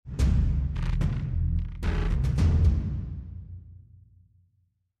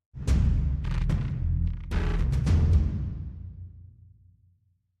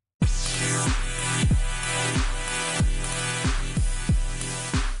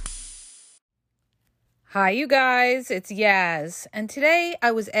Hi, you guys. It's Yaz. And today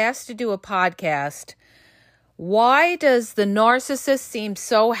I was asked to do a podcast. Why does the narcissist seem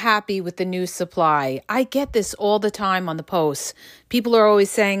so happy with the new supply? I get this all the time on the posts. People are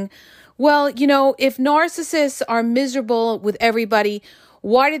always saying, well, if narcissists are miserable with everybody,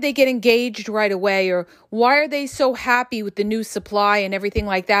 why did they get engaged right away? Or why are they so happy with the new supply and everything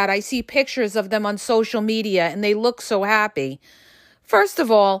like that? I see pictures of them on social media and they look so happy. First of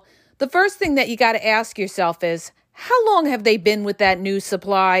all, the first thing that you got to ask yourself is, how long have they been with that new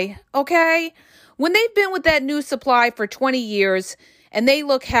supply? Okay? When they've been with that new supply for 20 years and they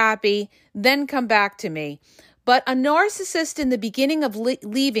look happy, then come back to me. But a narcissist in the beginning of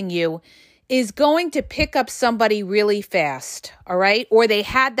leaving you is going to pick up somebody really fast, all right? Or they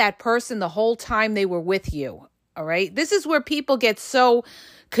had that person the whole time they were with you, all right? This is where people get so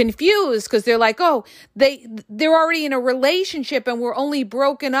confused because they're like, oh, they're already in a relationship and we're only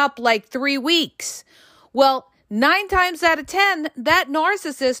broken up like 3 weeks. Well, 9 times out of 10, that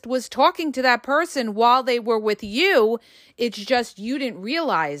narcissist was talking to that person while they were with you. It's just you didn't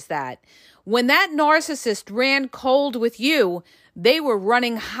realize that. When that narcissist ran cold with you, they were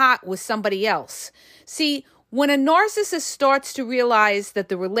running hot with somebody else. See, when a narcissist starts to realize that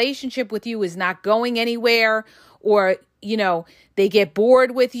the relationship with you is not going anywhere, or they get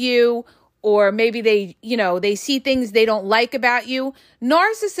bored with you, or maybe they see things they don't like about you.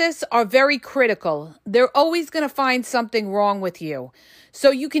 Narcissists are very critical. They're always going to find something wrong with you.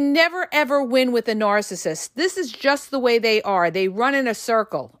 So you can never, ever win with a narcissist. This is just the way they are. They run in a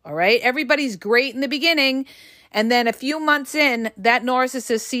circle, all right? Everybody's great in the beginning. And then a few months in, that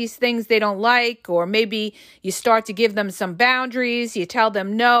narcissist sees things they don't like, or maybe you start to give them some boundaries, you tell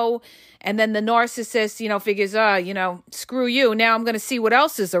them no, and then the narcissist, figures, screw you, now I'm going to see what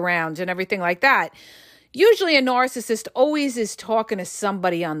else is around and everything like that. Usually a narcissist always is talking to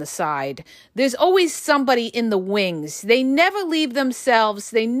somebody on the side. There's always somebody in the wings. They never leave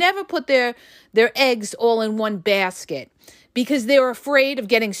themselves. They never put their eggs all in one basket because they're afraid of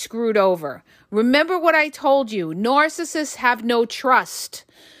getting screwed over. Remember what I told you, narcissists have no trust.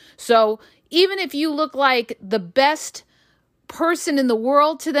 So even if you look like the best person in the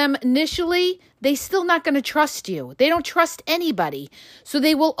world to them initially, they still not going to trust you. They don't trust anybody. So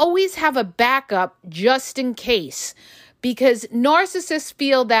they will always have a backup just in case, because narcissists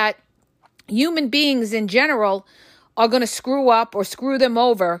feel that human beings in general are going to screw up or screw them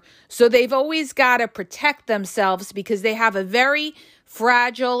over. So they've always got to protect themselves because they have a very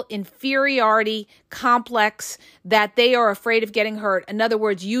fragile inferiority complex that they are afraid of getting hurt. In other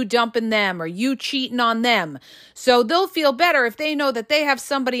words, you dumping them or you cheating on them. So they'll feel better if they know that they have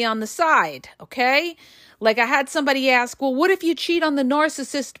somebody on the side, okay? Like I had somebody ask, well, what if you cheat on the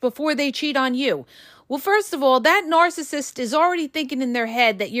narcissist before they cheat on you? Well, first of all, that narcissist is already thinking in their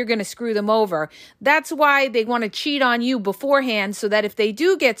head that you're going to screw them over. That's why they want to cheat on you beforehand, so that if they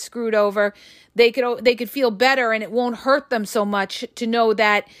do get screwed over, they could feel better and it won't hurt them so much to know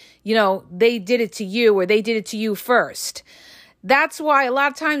that, they did it to you or they did it to you first. That's why a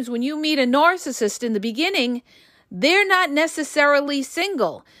lot of times when you meet a narcissist in the beginning, they're not necessarily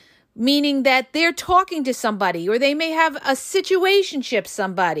single, meaning that they're talking to somebody or they may have a situationship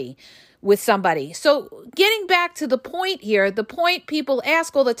with somebody. So getting back to the point here, the point people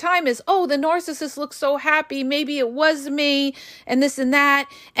ask all the time is, oh, the narcissist looks so happy. Maybe it was me and this and that.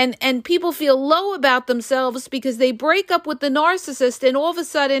 And people feel low about themselves because they break up with the narcissist and all of a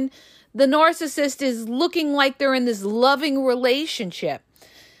sudden the narcissist is looking like they're in this loving relationship.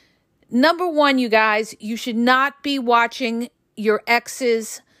 Number one, you guys, you should not be watching your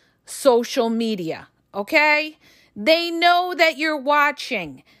ex's social media, okay? They know that you're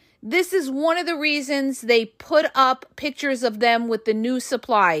watching. This is one of the reasons they put up pictures of them with the new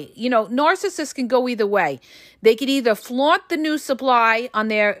supply. Narcissists can go either way. They could either flaunt the new supply on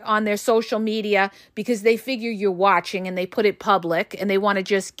their social media because they figure you're watching and they put it public and they want to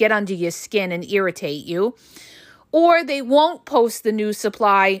just get under your skin and irritate you. Or they won't post the new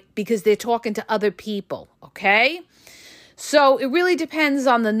supply because they're talking to other people, okay? So it really depends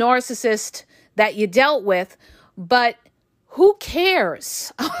on the narcissist that you dealt with, but who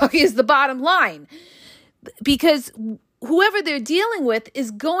cares is the bottom line, because whoever they're dealing with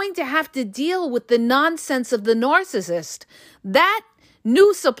is going to have to deal with the nonsense of the narcissist. That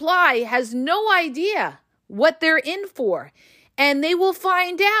new supply has no idea what they're in for, and they will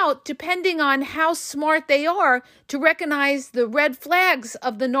find out, depending on how smart they are, to recognize the red flags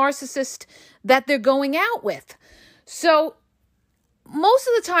of the narcissist that they're going out with. So most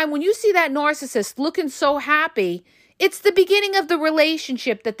of the time when you see that narcissist looking so happy, it's the beginning of the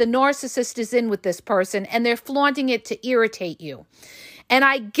relationship that the narcissist is in with this person, and they're flaunting it to irritate you. And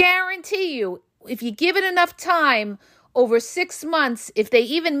I guarantee you, if you give it enough time, over 6 months, if they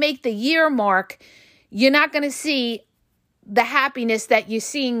even make the year mark, you're not going to see the happiness that you're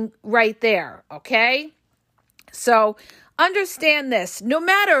seeing right there, okay? So understand this. No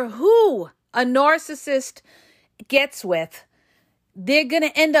matter who a narcissist gets with, they're going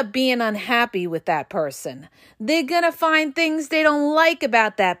to end up being unhappy with that person. They're going to find things they don't like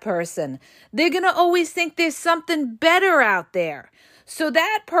about that person. They're going to always think there's something better out there. So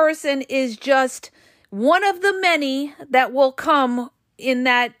that person is just one of the many that will come in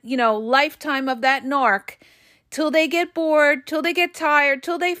that, lifetime of that narc, till they get bored, till they get tired,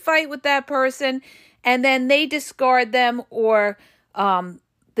 till they fight with that person, and then they discard them, or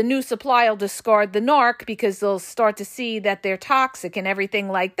the new supply will discard the narc because they'll start to see that they're toxic and everything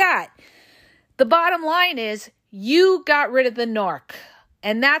like that. The bottom line is you got rid of the narc.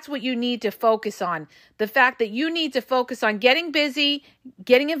 And that's what you need to focus on. The fact that you need to focus on getting busy,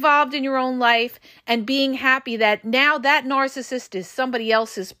 getting involved in your own life, and being happy that now that narcissist is somebody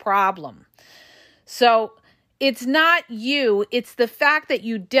else's problem. So it's not you. It's the fact that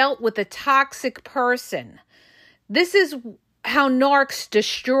you dealt with a toxic person. This is how narcs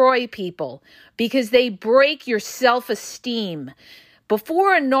destroy people, because they break your self-esteem.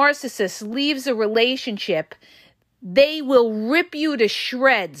 Before a narcissist leaves a relationship, they will rip you to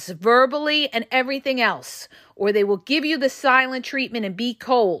shreds, verbally and everything else, or they will give you the silent treatment and be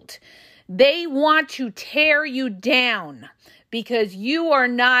cold. They want to tear you down because you are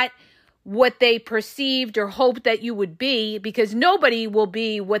not what they perceived or hoped that you would be, because nobody will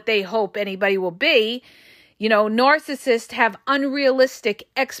be what they hope anybody will be. Narcissists have unrealistic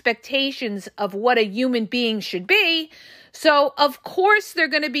expectations of what a human being should be. So, of course, they're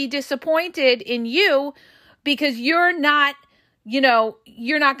going to be disappointed in you, because you're not going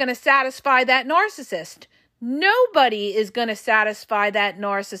to satisfy that narcissist. Nobody is going to satisfy that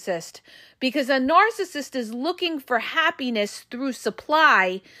narcissist, because a narcissist is looking for happiness through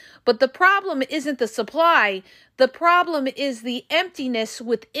supply. But the problem isn't the supply. The problem is the emptiness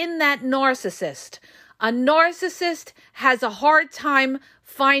within that narcissist. A narcissist has a hard time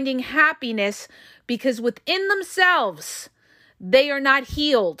finding happiness because within themselves, they are not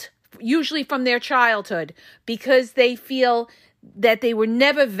healed, usually from their childhood, because they feel that they were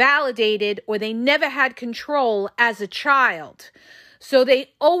never validated or they never had control as a child. So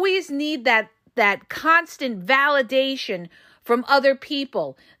they always need that constant validation from other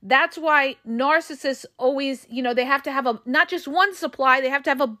people. That's why narcissists always, they have to have not just one supply, they have to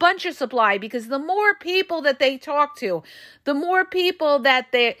have a bunch of supply, because the more people that they talk to, the more people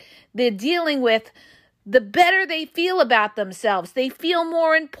that they're dealing with, the better they feel about themselves. They feel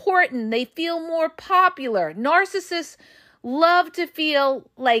more important. They feel more popular. Narcissists love to feel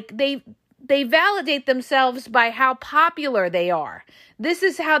like they validate themselves by how popular they are. This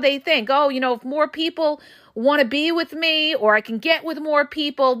is how they think. If more people want to be with me, or I can get with more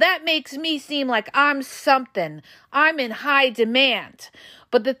people, that makes me seem like I'm something. I'm in high demand.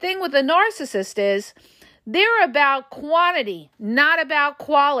 But the thing with a narcissist is they're about quantity, not about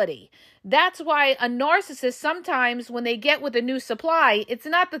quality. That's why a narcissist, sometimes when they get with a new supply, it's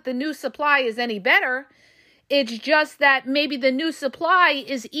not that the new supply is any better. It's just that maybe the new supply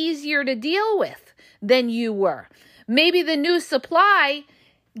is easier to deal with than you were. Maybe the new supply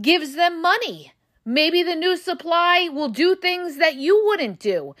gives them money. Maybe the new supply will do things that you wouldn't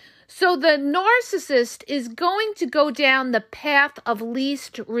do. So the narcissist is going to go down the path of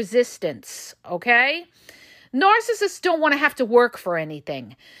least resistance, okay? Narcissists don't want to have to work for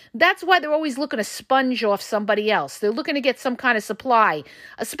anything. That's why they're always looking to sponge off somebody else. They're looking to get some kind of supply,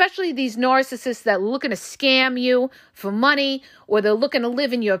 especially these narcissists that are looking to scam you for money, or they're looking to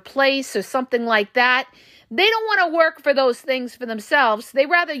live in your place or something like that. They don't want to work for those things for themselves. They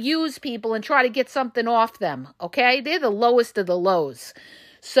rather use people and try to get something off them, okay? They're the lowest of the lows.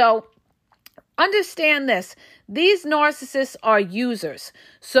 So understand this. These narcissists are users.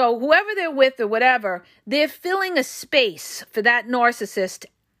 So whoever they're with or whatever, they're filling a space for that narcissist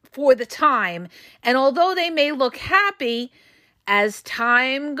for the time. And although they may look happy, as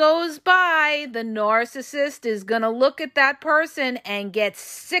time goes by, the narcissist is going to look at that person and get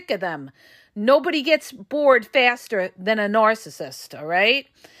sick of them. Nobody gets bored faster than a narcissist, all right?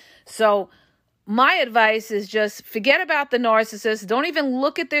 So my advice is just forget about the narcissist. Don't even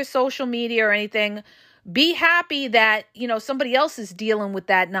look at their social media or anything. Be happy that, somebody else is dealing with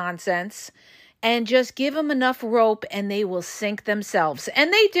that nonsense, and just give them enough rope and they will sink themselves.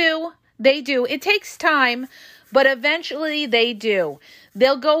 And they do. They do. It takes time, but eventually they do.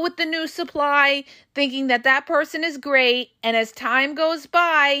 They'll go with the new supply thinking that person is great. And as time goes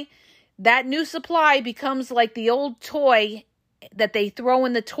by, that new supply becomes like the old toy that they throw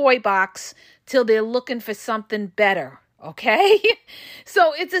in the toy box till they're looking for something better. Okay?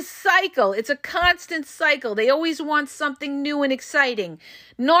 So it's a cycle. It's a constant cycle. They always want something new and exciting.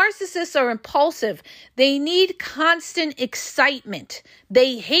 Narcissists are impulsive. They need constant excitement.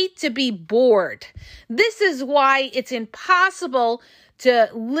 They hate to be bored. This is why it's impossible to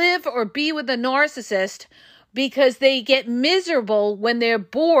live or be with a narcissist, because they get miserable when they're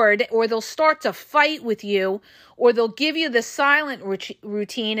bored, or they'll start to fight with you, or they'll give you the silent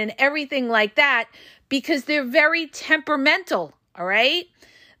routine and everything like that, because they're very temperamental, all right?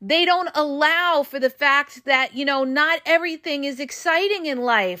 They don't allow for the fact that, not everything is exciting in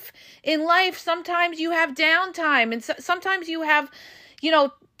life. In life, sometimes you have downtime, and sometimes you have,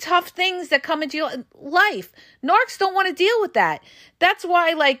 tough things that come into your life. Narcs don't want to deal with that. That's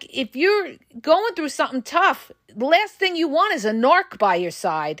why, if you're going through something tough, the last thing you want is a narc by your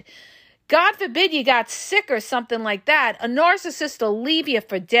side. God forbid you got sick or something like that. A narcissist will leave you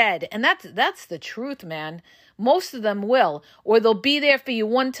for dead. And that's the truth, man. Most of them will. Or they'll be there for you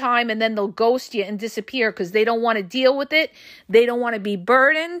one time and then they'll ghost you and disappear because they don't want to deal with it. They don't want to be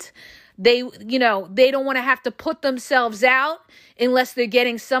burdened. They don't want to have to put themselves out unless they're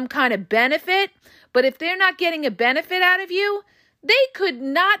getting some kind of benefit. But if they're not getting a benefit out of you, they could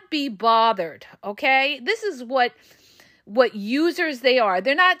not be bothered, okay? This is what users they are.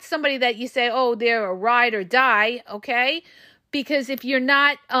 They're not somebody that you say, oh, they're a ride or die, okay? Because if you're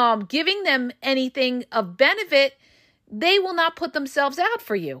not giving them anything of benefit, they will not put themselves out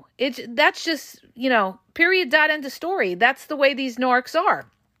for you. That's just, period, dot, end of story. That's the way these narcs are.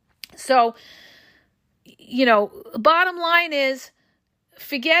 So, bottom line is,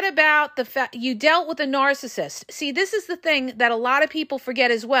 forget about the fact you dealt with a narcissist. See, this is the thing that a lot of people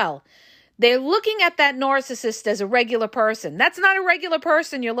forget as well. They're looking at that narcissist as a regular person. That's not a regular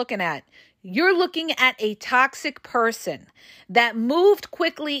person you're looking at. You're looking at a toxic person that moved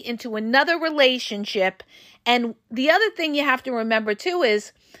quickly into another relationship. And the other thing you have to remember too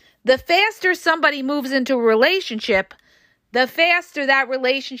is, the faster somebody moves into a relationship, the faster that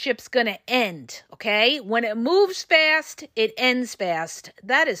relationship's going to end, okay? When it moves fast, it ends fast.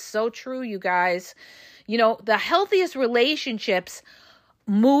 That is so true, you guys. The healthiest relationships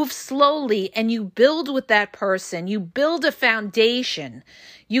move slowly, and you build with that person. You build a foundation.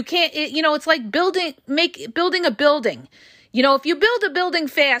 You can't, it's like building a building. If you build a building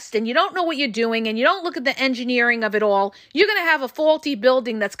fast and you don't know what you're doing and you don't look at the engineering of it all, you're going to have a faulty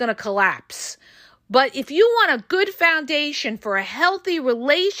building that's going to collapse. But if you want a good foundation for a healthy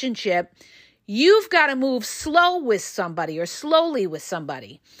relationship, you've got to move slow with somebody or slowly with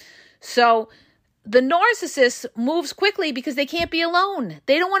somebody. So the narcissist moves quickly because they can't be alone.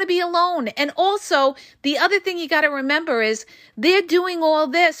 They don't want to be alone. And also, the other thing you got to remember is they're doing all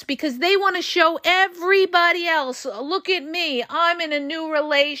this because they want to show everybody else, look at me, I'm in a new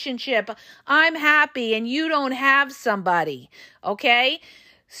relationship, I'm happy, and you don't have somebody, okay?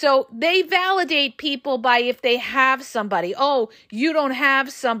 So they validate people by if they have somebody. Oh, you don't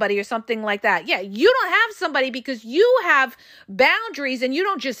have somebody or something like that. Yeah, you don't have somebody because you have boundaries and you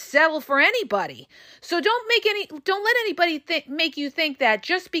don't just settle for anybody. So don't let anybody make you think that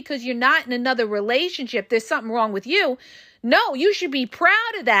just because you're not in another relationship, there's something wrong with you. No, you should be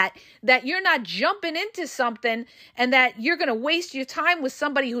proud of that you're not jumping into something and that you're going to waste your time with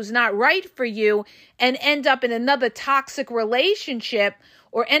somebody who's not right for you and end up in another toxic relationship,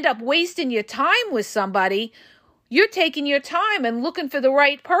 or end up wasting your time with somebody. You're taking your time and looking for the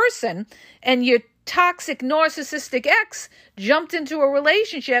right person, and your toxic narcissistic ex jumped into a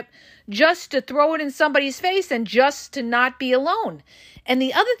relationship just to throw it in somebody's face and just to not be alone. And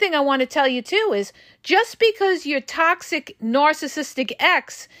the other thing I want to tell you too is, just because your toxic narcissistic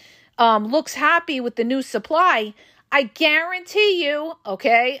ex looks happy with the new supply, I guarantee you,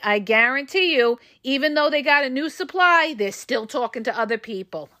 even though they got a new supply, they're still talking to other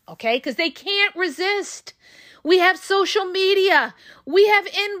people, okay? Because they can't resist. We have social media. We have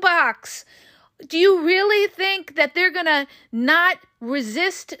inbox. Do you really think that they're going to not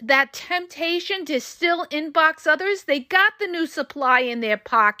resist that temptation to still inbox others? They got the new supply in their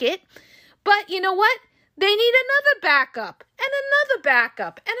pocket. But you know what? They need another backup and another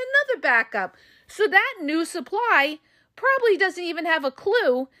backup and another backup. So that new supply probably doesn't even have a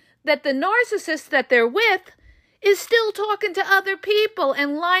clue that the narcissist that they're with is still talking to other people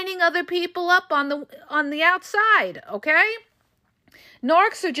and lining other people up on the outside, okay?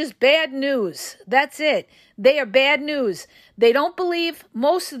 Narcs are just bad news. That's it. They are bad news.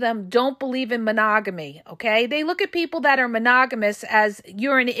 Most of them don't believe in monogamy, okay? They look at people that are monogamous as,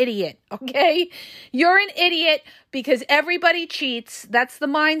 you're an idiot, okay? You're an idiot because everybody cheats. That's the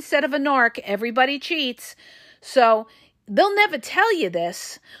mindset of a narc. Everybody cheats. So they'll never tell you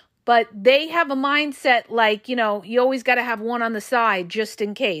this, but they have a mindset like, you always got to have one on the side just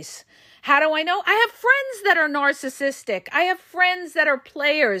in case. How do I know? I have friends that are narcissistic. I have friends that are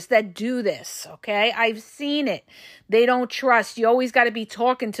players that do this, okay? I've seen it. They don't trust. You always got to be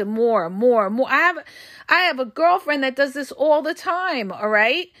talking to more. I have a girlfriend that does this all the time, all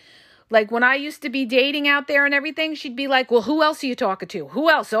right? Like when I used to be dating out there and everything, she'd be like, well, who else are you talking to? Who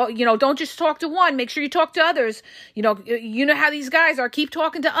else? Oh, don't just talk to one. Make sure you talk to others. You know how these guys are. Keep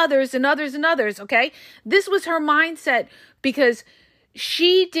talking to others and others and others, okay? This was her mindset because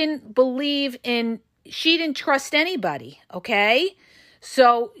she didn't trust anybody, okay?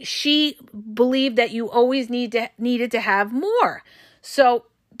 So she believed that you always needed to have more. So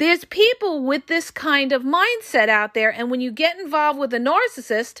there's people with this kind of mindset out there, and when you get involved with a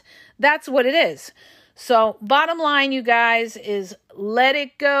narcissist, that's what it is. So bottom line, you guys, is let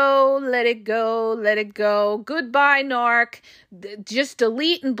it go, let it go, let it go. Goodbye, narc. Just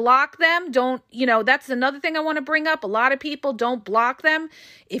delete and block them. That's another thing I want to bring up. A lot of people don't block them.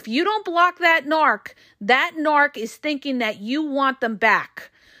 If you don't block that narc is thinking that you want them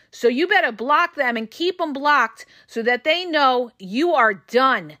back. So you better block them and keep them blocked so that they know you are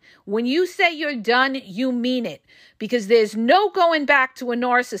done. When you say you're done, you mean it, because there's no going back to a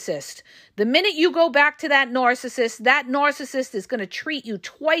narcissist. The minute you go back to that narcissist is going to treat you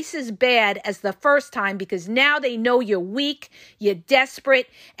twice as bad as the first time, because now they know you're weak, you're desperate,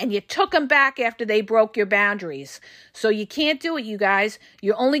 and you took them back after they broke your boundaries. So you can't do it, you guys.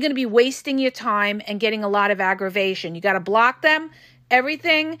 You're only going to be wasting your time and getting a lot of aggravation. You got to block them.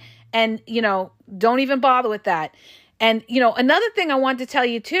 Everything, and, don't even bother with that. And, another thing I wanted to tell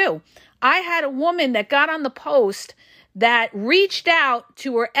you too, I had a woman that got on the post that reached out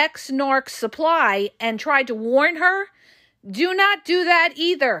to her ex-narc supply and tried to warn her. Do not do that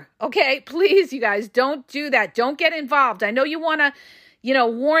either, okay? Please, you guys, don't do that. Don't get involved. I know you want to,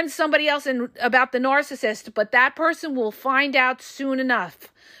 warn somebody else about the narcissist, but that person will find out soon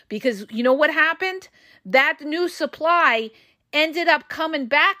enough, because you know what happened? That new supply ended up coming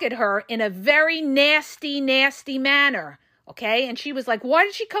back at her in a very nasty manner, okay? And she was like, why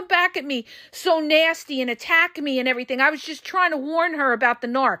did she come back at me so nasty and attack me and everything? I was just trying to warn her about the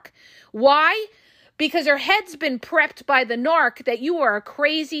narc. Why? Because her head's been prepped by the narc that you are a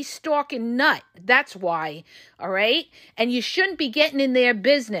crazy stalking nut. That's why, all right? And you shouldn't be getting in their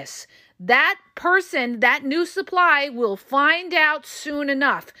business. That person, that new supply, will find out soon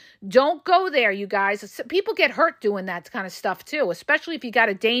enough. Don't go there, you guys. People get hurt doing that kind of stuff too, especially if you got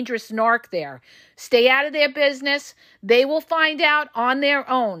a dangerous narc there. Stay out of their business. They will find out on their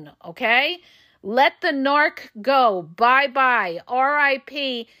own, okay? Let the narc go. Bye-bye.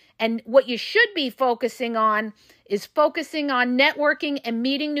 R.I.P. And what you should be focusing on is focusing on networking and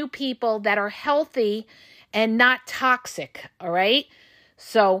meeting new people that are healthy and not toxic, all right?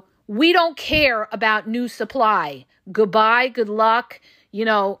 So we don't care about new supply. Goodbye, good luck.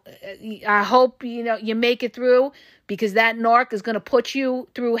 I hope, you make it through, because that narc is going to put you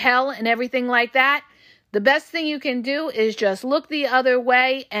through hell and everything like that. The best thing you can do is just look the other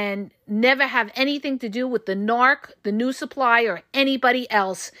way and never have anything to do with the narc, the new supply, or anybody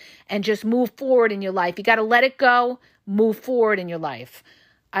else, and just move forward in your life. You got to let it go, move forward in your life.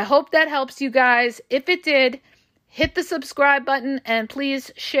 I hope that helps you guys. If it did, hit the subscribe button, and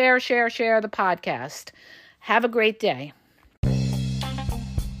please share the podcast. Have a great day.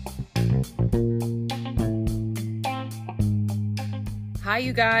 Hi,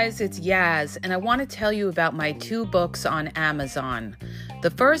 you guys, it's Yaz, and I want to tell you about my 2 books on Amazon. The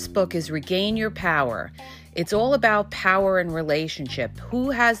first book is Regain Your Power. It's all about power and relationship.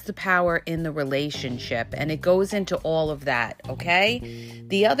 Who has the power in the relationship? And it goes into all of that, okay?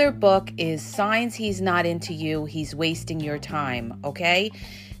 The other book is Signs He's Not Into You, He's Wasting Your Time, okay?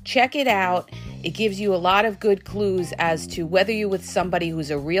 Check it out. It gives you a lot of good clues as to whether you're with somebody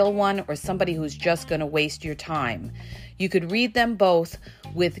who's a real one or somebody who's just going to waste your time. You could read them both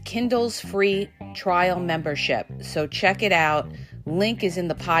with Kindle's free trial membership. So check it out. Link is in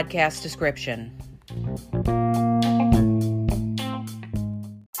the podcast description.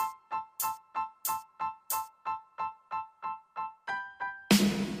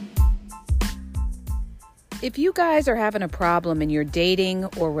 If you guys are having a problem in your dating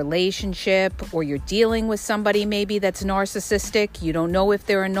or relationship, or you're dealing with somebody maybe that's narcissistic, you don't know if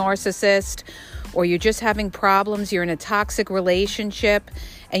they're a narcissist, or you're just having problems, you're in a toxic relationship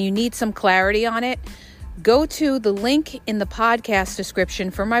and you need some clarity on it, go to the link in the podcast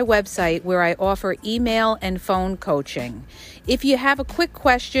description for my website, where I offer email and phone coaching. If you have a quick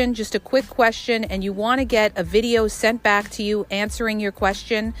question, just a quick question, and you want to get a video sent back to you answering your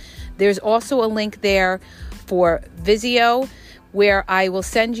question, there's also a link there for Vizio, where I will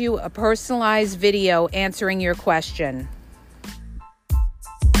send you a personalized video answering your question.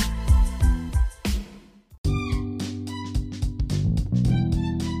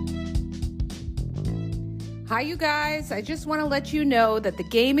 Hi, you guys. I just want to let you know that the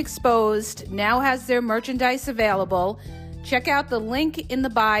Game Exposed now has their merchandise available. Check out the link in the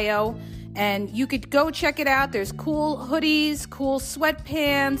bio, and you could go check it out. There's cool hoodies, cool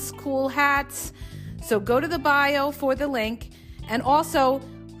sweatpants, cool hats. So go to the bio for the link. And also,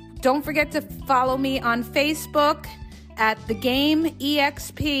 don't forget to follow me on Facebook at The Game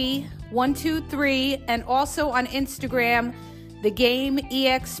EXP 123, and also on Instagram, The Game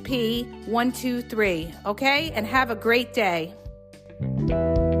EXP 123. Okay? And have a great day.